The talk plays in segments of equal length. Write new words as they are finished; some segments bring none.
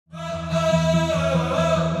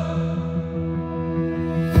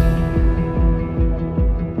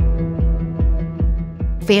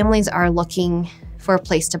families are looking for a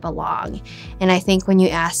place to belong. And I think when you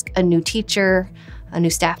ask a new teacher, a new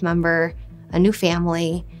staff member, a new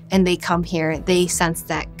family, and they come here, they sense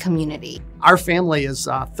that community. Our family is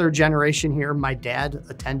third generation here. My dad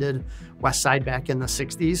attended Westside back in the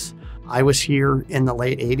 60s. I was here in the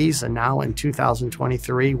late 80s, and now in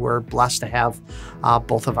 2023, we're blessed to have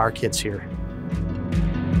both of our kids here.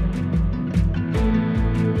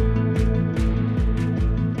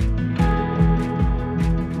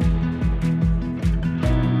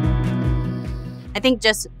 I think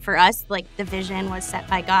just for us, like, the vision was set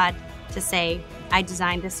by God to say, I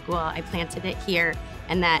designed this school, I planted it here,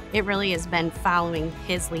 and that it really has been following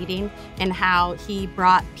His leading and how He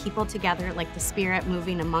brought people together, like the Spirit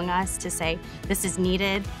moving among us to say, this is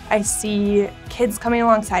needed. I see kids coming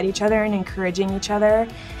alongside each other and encouraging each other.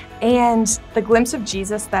 And the glimpse of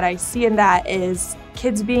Jesus that I see in that is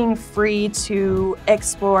kids being free to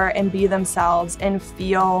explore and be themselves and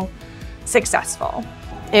feel successful.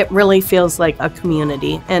 It really feels like a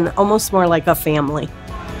community and almost more like a family.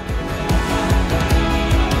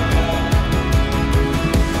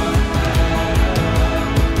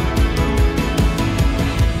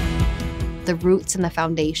 The roots and the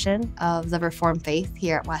foundation of the Reformed faith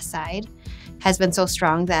here at Westside has been so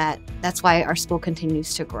strong that that's why our school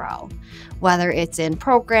continues to grow. Whether it's in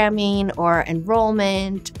programming or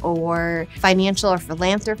enrollment or financial or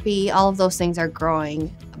philanthropy, all of those things are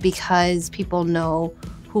growing because people know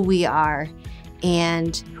who we are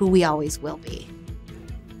and who we always will be.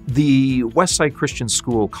 The Westside Christian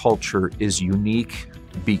School culture is unique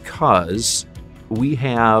because we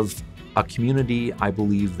have a community, I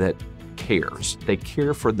believe, that cares. They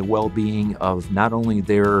care for the well-being of not only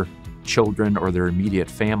their children or their immediate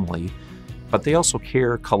family, but they also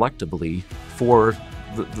care collectively for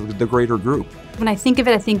the greater group. When I think of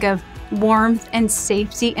it, I think of warmth and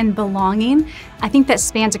safety and belonging. I think that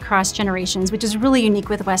spans across generations, which is really unique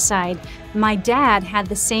with Westside. My dad had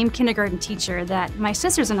the same kindergarten teacher that my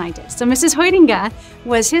sisters and I did. So Mrs. Hoydinga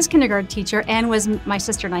was his kindergarten teacher and was my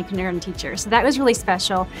sister and I kindergarten teacher. So that was really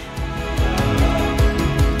special.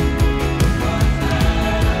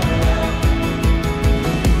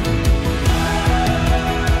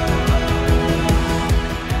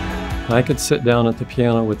 I could sit down at the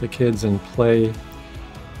piano with the kids and play,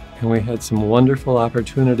 and we had some wonderful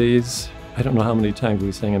opportunities. I don't know how many times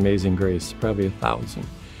we sang Amazing Grace, probably 1,000.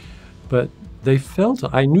 But they felt it.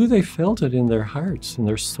 I knew they felt it in their hearts and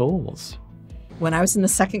their souls. When I was in the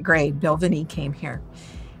second grade, Bill Vinny came here,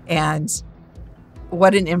 and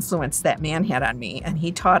what an influence that man had on me. And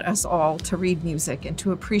he taught us all to read music and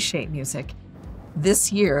to appreciate music.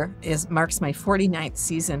 This year marks my 49th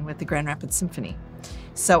season with the Grand Rapids Symphony.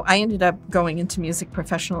 So I ended up going into music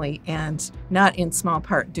professionally, and not in small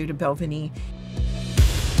part due to Bill Vinny.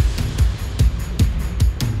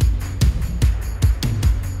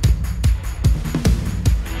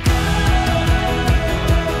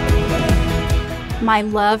 My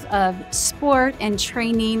love of sport and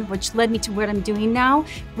training, which led me to what I'm doing now,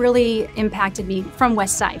 really impacted me from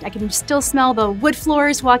Westside. I can still smell the wood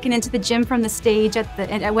floors walking into the gym from the stage at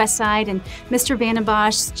Westside, and Mr.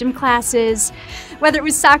 Vandenbosch's gym classes. Whether it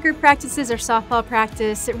was soccer practices or softball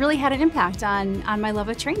practice, it really had an impact on my love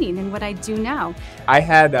of training and what I do now. I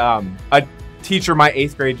had a teacher my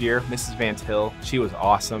 8th grade year, Mrs. Van Til. She was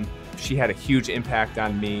awesome. She had a huge impact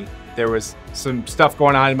on me. There was some stuff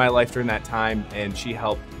going on in my life during that time, and she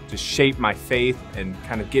helped to shape my faith and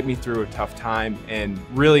kind of get me through a tough time and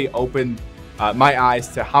really opened my eyes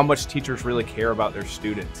to how much teachers really care about their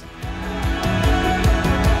students.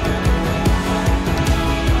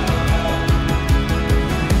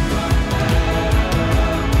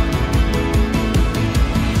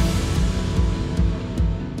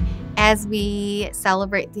 As we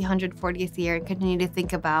celebrate the 140th year and continue to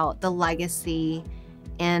think about the legacy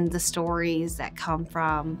and the stories that come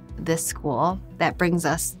from this school, that brings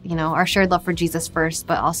us, our shared love for Jesus first,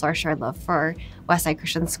 but also our shared love for Westside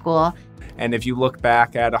Christian School. And if you look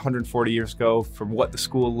back at 140 years ago from what the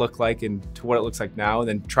school looked like and to what it looks like now,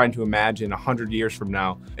 then trying to imagine 100 years from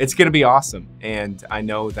now, it's going to be awesome. And I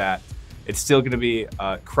know that it's still going to be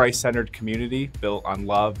a Christ-centered community built on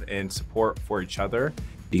love and support for each other.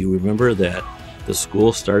 Do you remember that the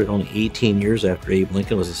school started only 18 years after Abe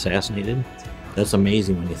Lincoln was assassinated? That's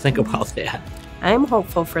amazing when you think about that. I'm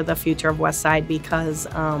hopeful for the future of Westside because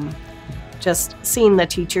just seeing the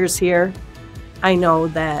teachers here, I know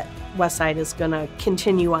that Westside is going to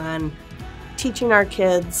continue on teaching our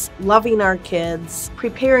kids, loving our kids,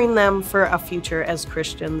 preparing them for a future as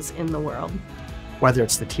Christians in the world. Whether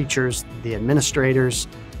it's the teachers, the administrators,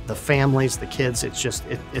 the families, the kids,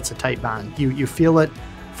 it's a tight bond. You feel it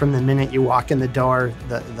from the minute you walk in the door.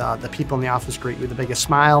 The people in the office greet you with the biggest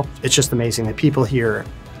smile. It's just amazing. The people here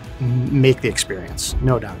make the experience,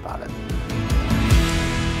 no doubt about it.